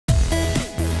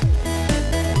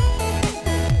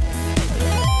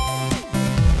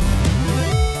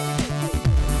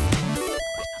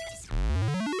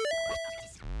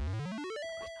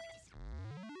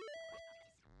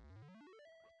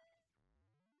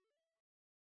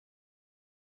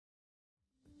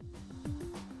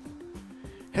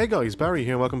Hey guys, Barry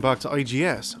here and welcome back to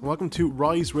IGS. And welcome to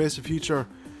Rise Race the Future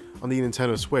on the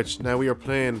Nintendo Switch. Now we are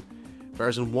playing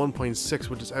version 1.6,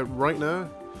 which is out right now.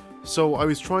 So I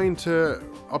was trying to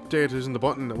update it using the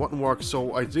button, it wouldn't work,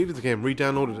 so I deleted the game,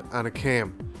 re-downloaded it, and it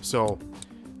came. So,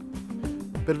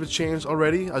 bit of a change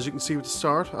already, as you can see with the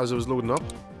start, as it was loading up.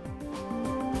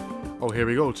 Oh, here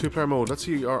we go, 2-player mode. Let's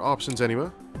see our options anyway.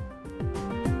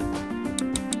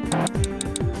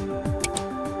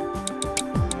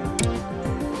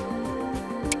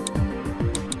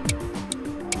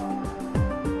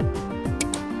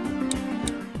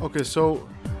 Okay, so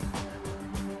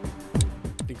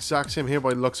exact same here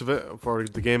by the looks of it for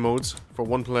the game modes for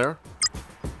one player.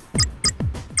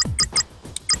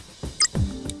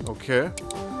 Okay.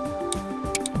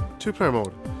 2-player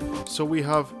mode. So we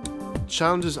have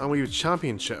challenges and we have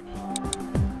championship.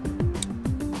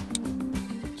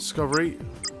 Discovery,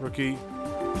 rookie.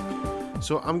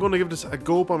 So I'm going to give this a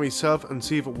go by myself and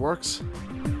see if it works.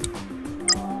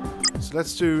 So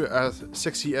let's do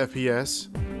 60 FPS.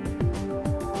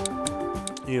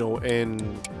 You know, in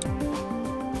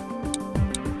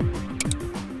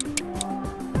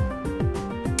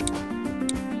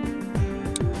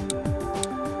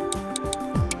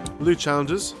blue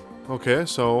challenges. Okay,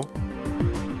 so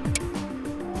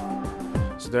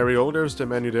there we go. There's the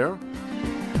menu there.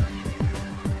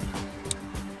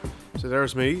 So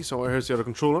there's me. So here's the other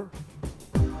controller.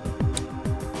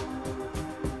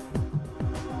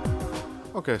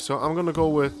 Okay, so I'm gonna go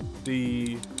with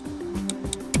the.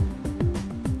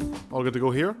 All good to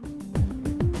go here.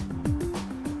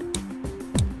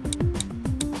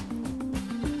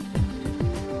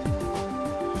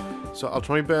 So I'll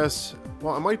try my best.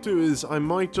 What I might do is I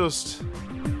might just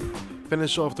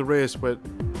finish off the race with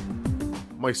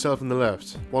myself in the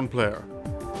left, one player,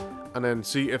 and then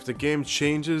see if the game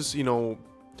changes, you know,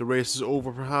 the race is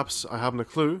over perhaps, I haven't a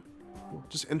clue.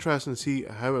 Just interesting to see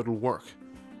how it'll work.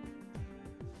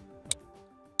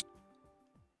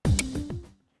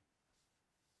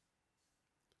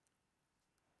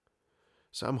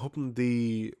 So I'm hoping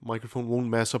the microphone won't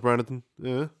mess up or anything.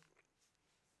 Yeah.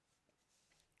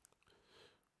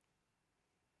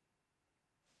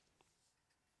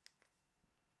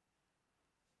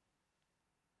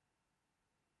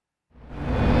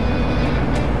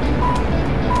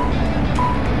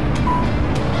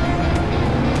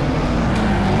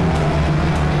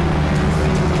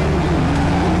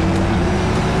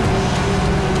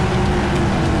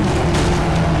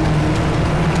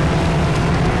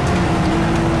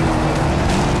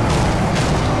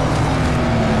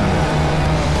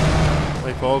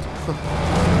 Fault.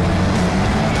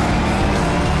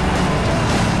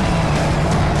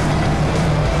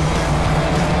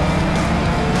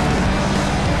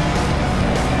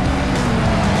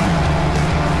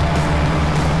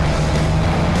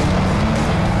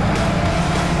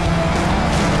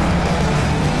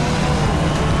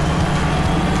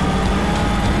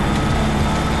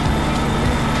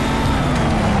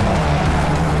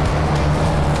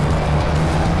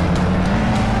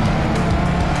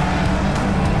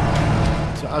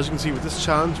 As you can see with this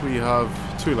challenge, we have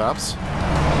 2 laps.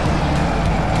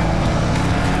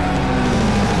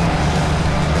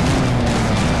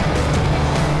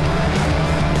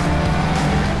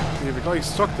 We have a guy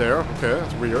stuck there. Okay,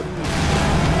 that's weird.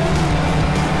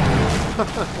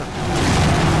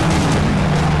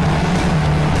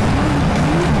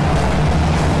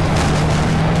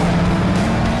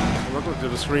 I'm not going to do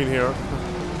the screen here.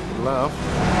 Laugh.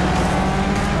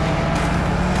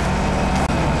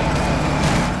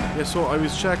 Yeah, so I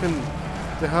was checking,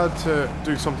 they had to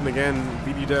do something again,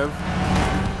 VD Dev,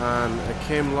 and it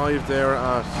came live there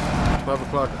at 12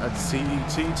 o'clock at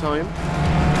CET time,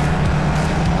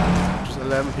 which is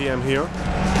 11 PM here.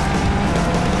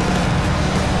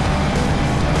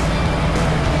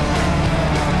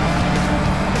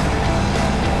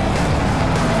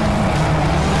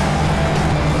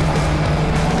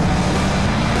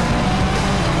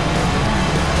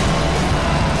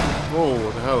 Whoa,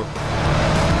 what the hell?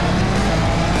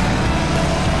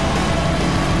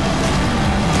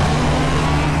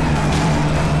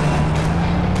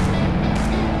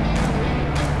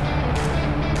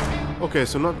 Okay,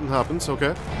 so nothing happens,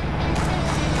 okay.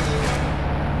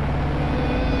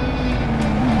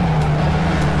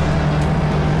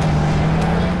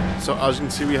 So as you can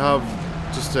see, we have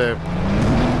just a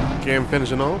game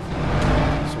finishing off.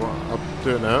 So I'll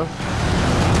do it now.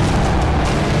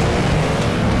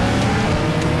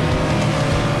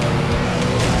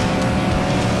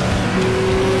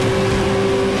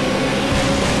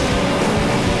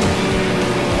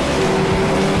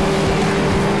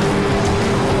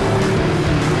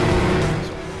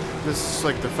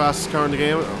 like the fastest car in the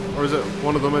game, or is it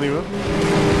one of them anyway?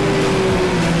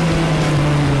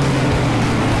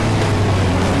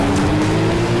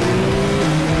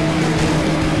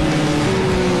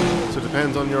 So it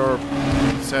depends on your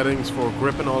settings for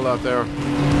grip and all that there.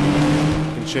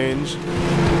 You can change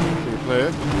when you play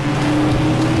it.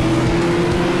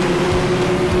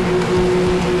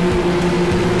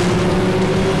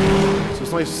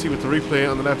 It's nice to see with the replay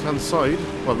on the left hand side,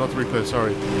 well not the replay,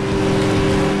 sorry,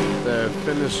 the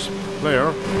finished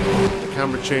player, the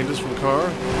camera changes from car,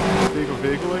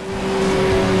 vehicle like,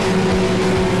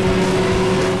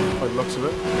 by the looks of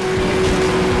it.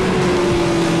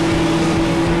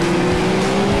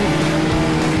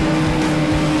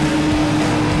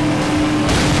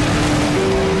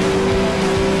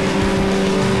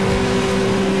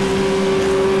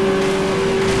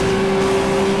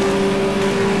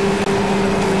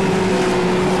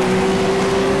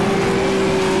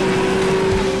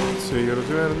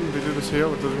 Here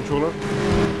with the controller.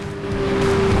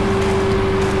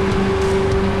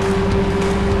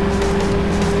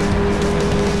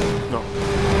 No.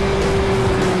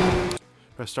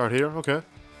 Press start here, okay.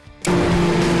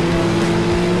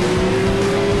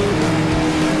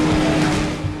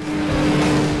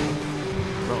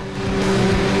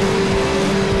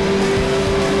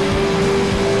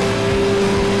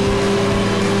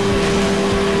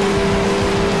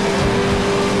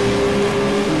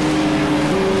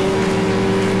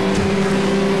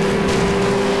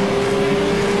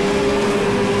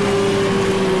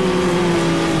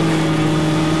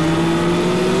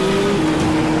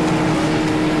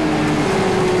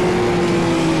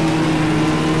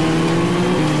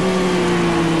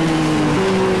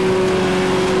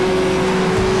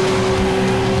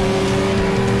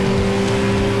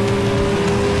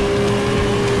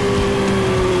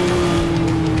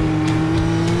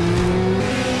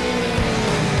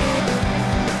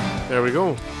 There we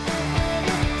go.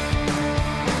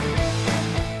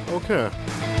 Okay.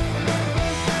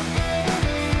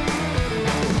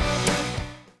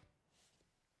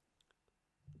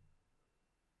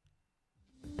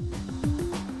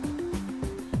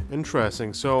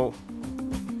 Interesting. So,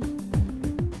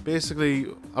 basically,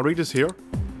 I'll read this here,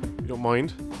 if you don't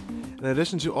mind. In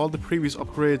addition to all the previous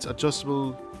upgrades,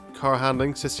 adjustable car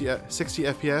handling, 60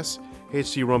 FPS,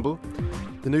 HD rumble,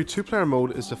 the new 2-player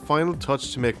mode is the final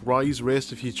touch to make Rise Race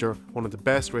the Future one of the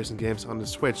best racing games on the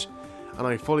Switch, and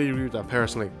I fully agree with that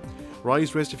personally.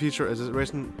 Rise Race the Future is a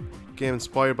racing game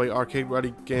inspired by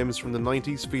arcade-ready games from the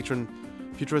 90s featuring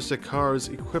futuristic cars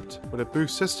equipped with a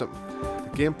boost system.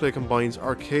 The gameplay combines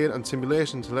arcade and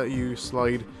simulation to let you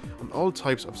slide on all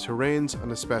types of terrains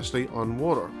and especially on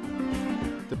water.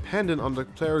 Depending on the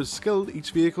player's skill, each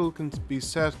vehicle can be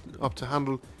set up to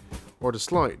handle or to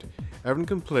slide. Everyone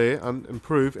can play and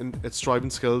improve in its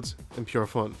driving skills in pure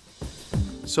fun.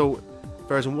 So,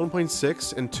 version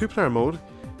 1.6 in 2-player mode,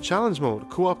 challenge mode,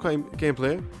 co-op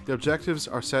gameplay. The objectives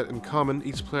are set in common,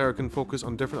 each player can focus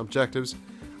on different objectives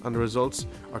and the results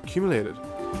are accumulated.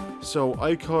 So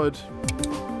I could,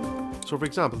 so for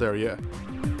example there, yeah,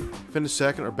 finish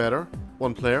second or better,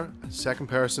 one player, second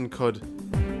person could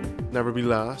never be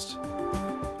last,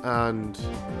 and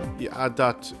you add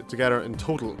that together in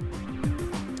total.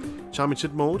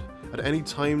 Championship mode, at any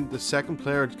time the second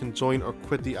player can join or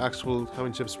quit the actual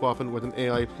championship swapping with an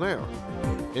AI player.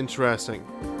 Interesting.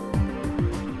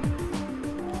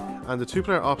 And the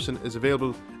 2-player option is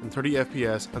available in 30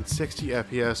 FPS and 60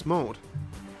 FPS mode.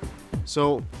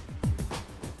 So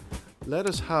let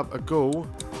us have a go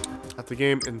at the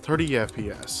game in 30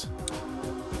 FPS.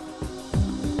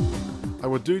 I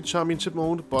would do championship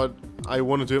mode, but I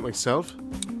want to do it myself.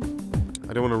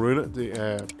 I don't want to ruin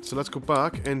it. So let's go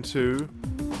back into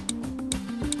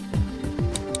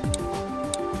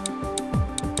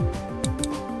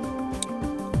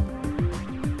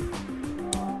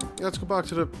let's go back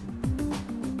to the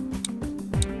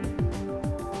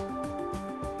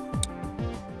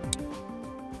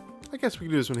I guess we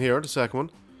can do this one here, the second one.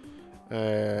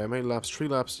 How many laps? 3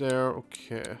 laps there,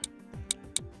 okay.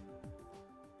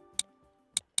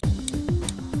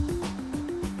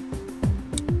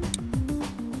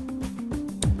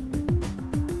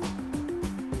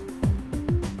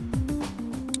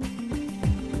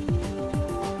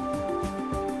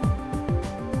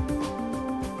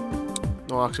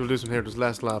 No, actually we'll do this one here, there's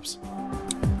less laps.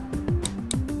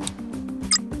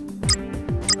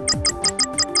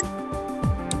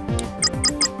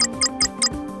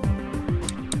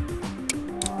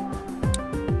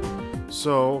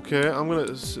 So, okay, I'm gonna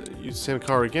use the same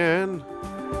car again.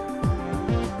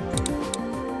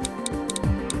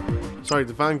 Sorry,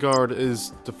 the Vanguard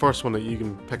is the first one that you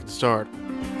can pick at the start.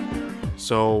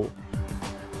 So,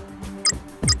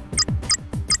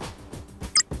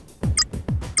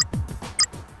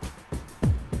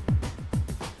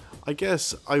 I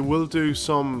guess I will do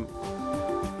some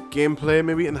gameplay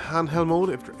maybe in handheld mode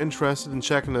if you're interested in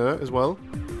checking it out as well.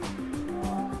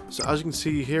 So as you can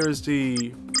see, here is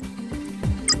the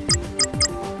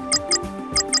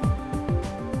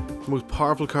most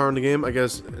powerful car in the game, I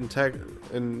guess,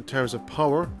 in terms of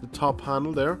power. The top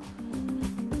panel there,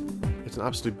 it's an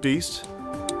absolute beast.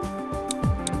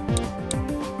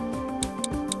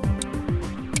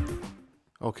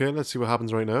 Okay, let's see what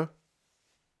happens right now.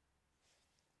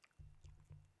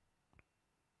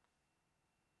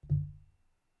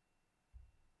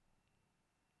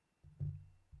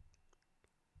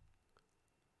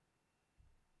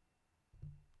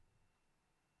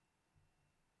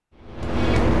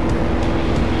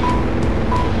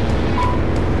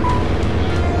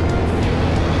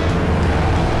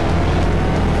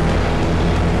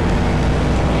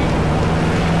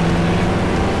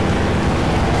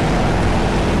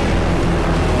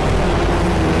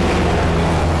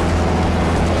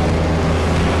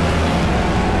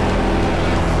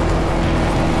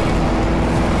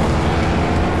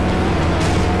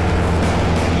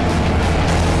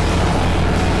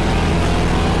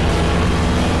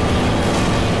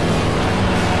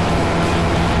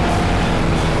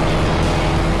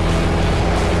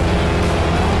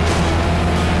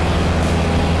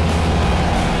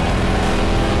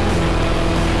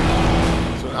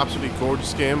 Absolutely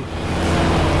gorgeous game.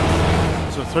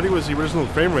 So 30 was the original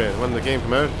frame rate when the game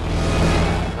came out,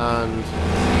 and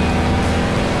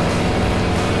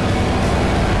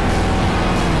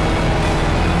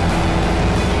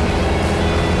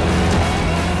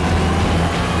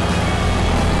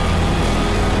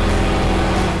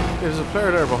there's a player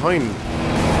there behind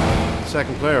the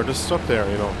second player, just stuck there,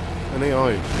 you know, an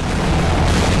AI.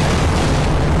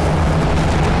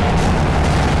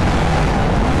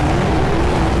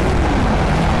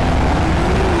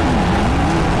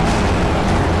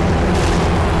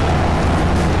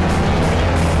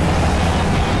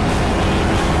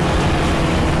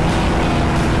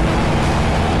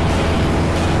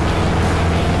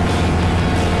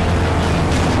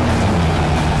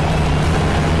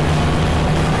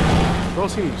 They all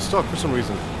seem stuck for some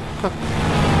reason.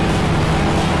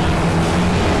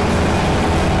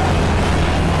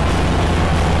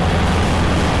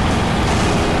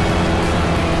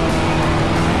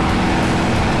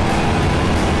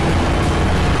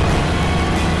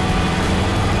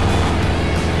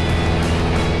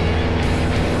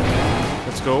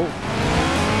 Let's go.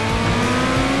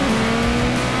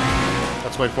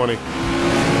 That's quite funny.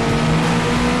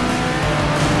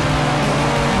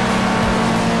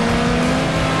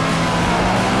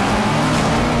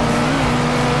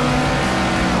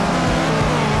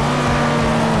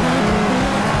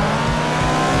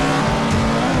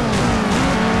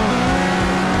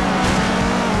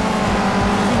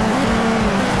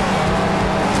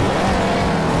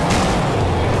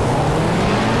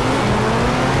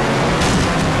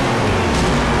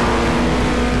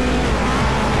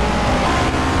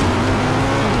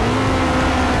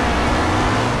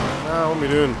 What am I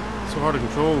doing? So hard to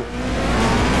control.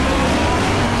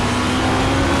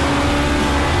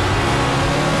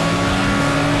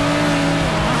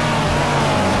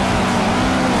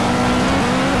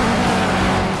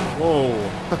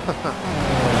 Whoa.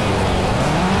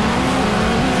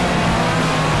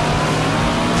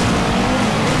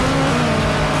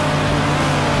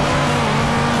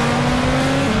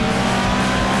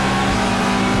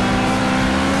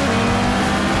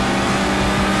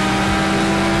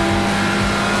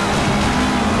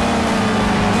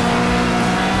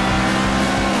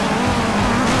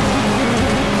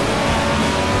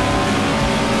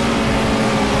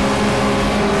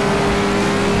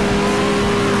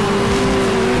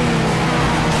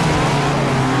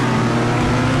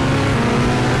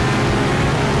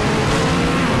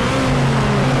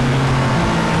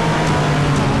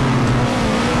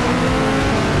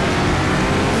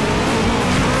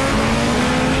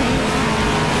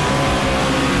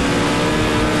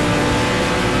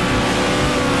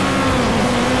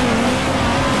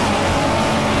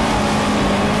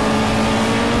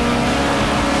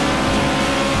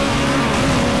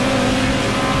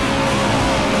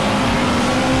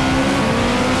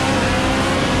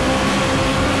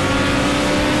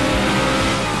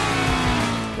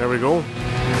 There we go.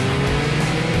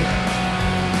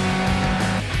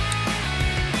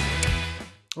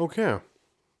 Okay.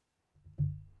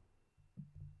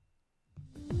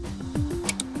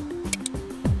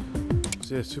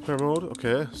 So yeah, two-player mode.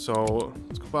 Okay, so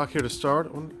let's go back here to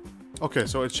start. Okay,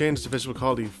 so it changed the visual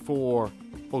quality for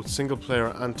both single-player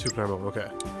and two-player mode. Okay.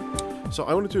 So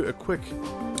I want to do a quick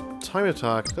time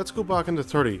attack. Let's go back into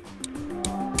 30.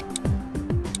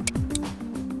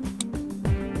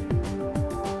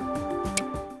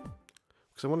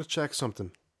 because I want to check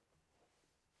something.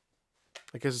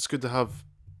 I guess it's good to have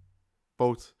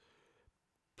both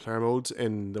player modes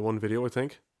in the one video, I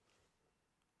think.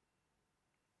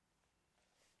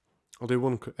 I'll do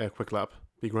one quick lap.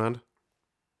 Be grand.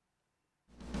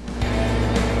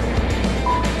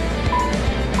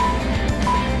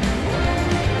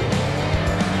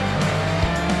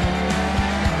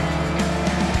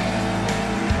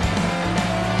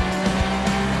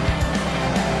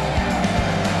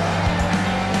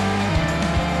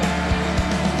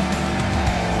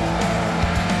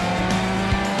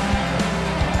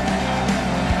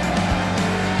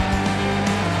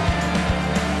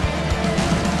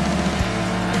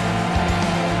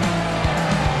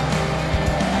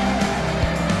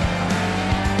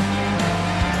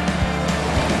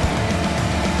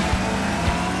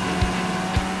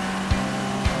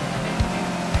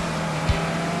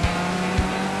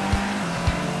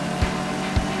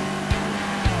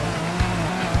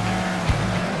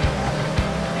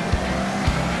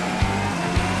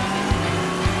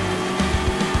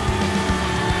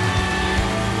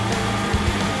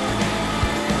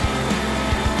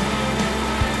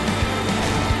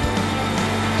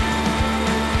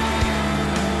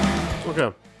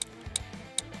 Okay.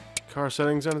 Car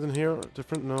settings, anything here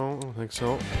different? No, I don't think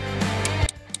so.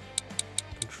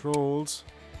 Controls.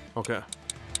 Okay.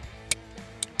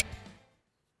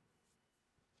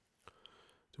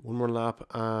 Do one more lap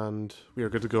and we are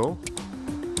good to go.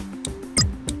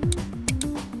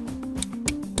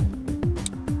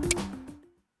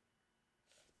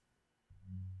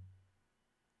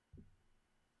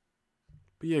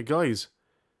 But yeah, guys.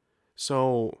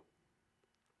 So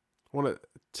I want to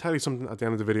tell you something at the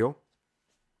end of the video.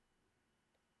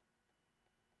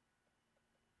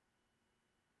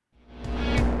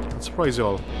 I'll surprise you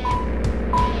all.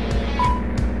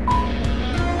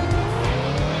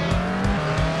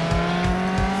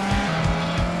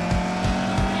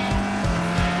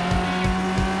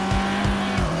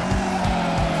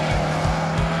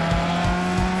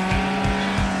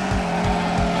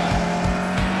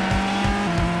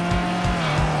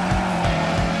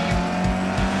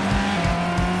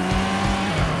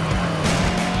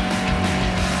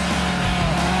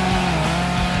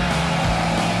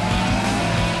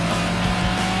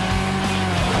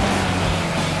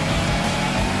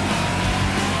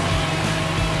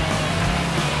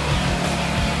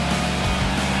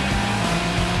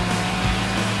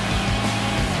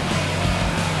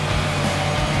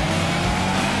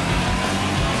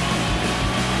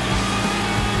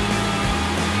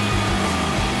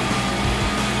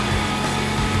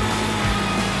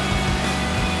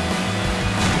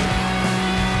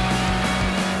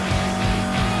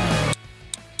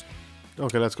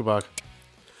 Okay, let's go back.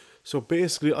 So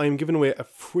basically, I'm giving away a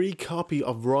free copy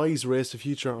of Rise Race the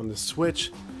Future on the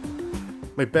Switch.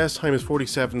 My best time is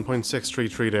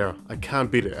 47.633 there. I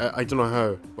can't beat it. I don't know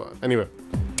how, but anyway.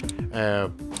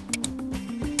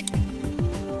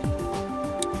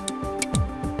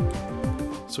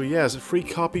 So yeah, it's a free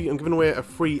copy. I'm giving away a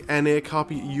free NA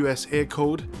copy USA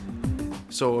code.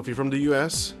 So if you're from the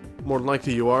US, more than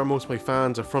likely you are. Most of my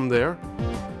fans are from there.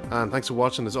 And thanks for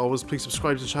watching. As always, please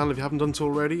subscribe to the channel if you haven't done so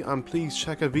already, and please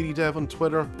check out VDDev on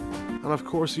Twitter and of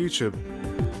course YouTube.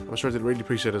 I'm sure they'd really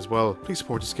appreciate it as well. Please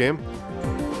support this game.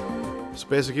 So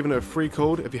basically, giving it a free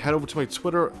code. If you head over to my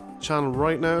Twitter channel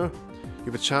right now, you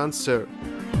have a chance to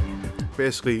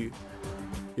basically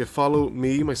follow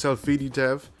me, myself,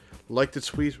 VDDev, like the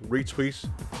tweet, retweet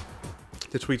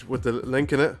the tweet with the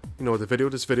link in it. You know,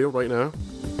 this video right now.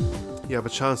 You have a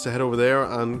chance to head over there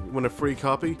and win a free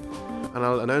copy. And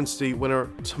I'll announce the winner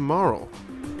tomorrow.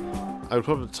 I'll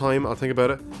put up the time, I'll think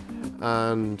about it.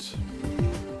 And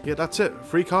yeah, that's it.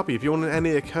 Free copy. If you want an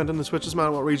NA account on the Switch, doesn't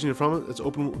matter what region you're from, it's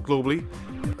open globally.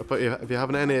 But if you have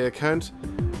an NA account,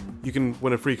 you can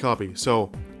win a free copy.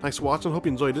 So, thanks for watching, hope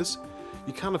you enjoyed this.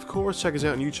 You can of course check us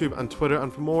out on YouTube and Twitter,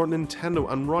 and for more Nintendo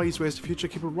and Rise Race the Future,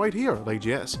 keep it right here at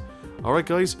IGS. Alright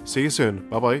guys, see you soon.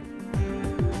 Bye bye.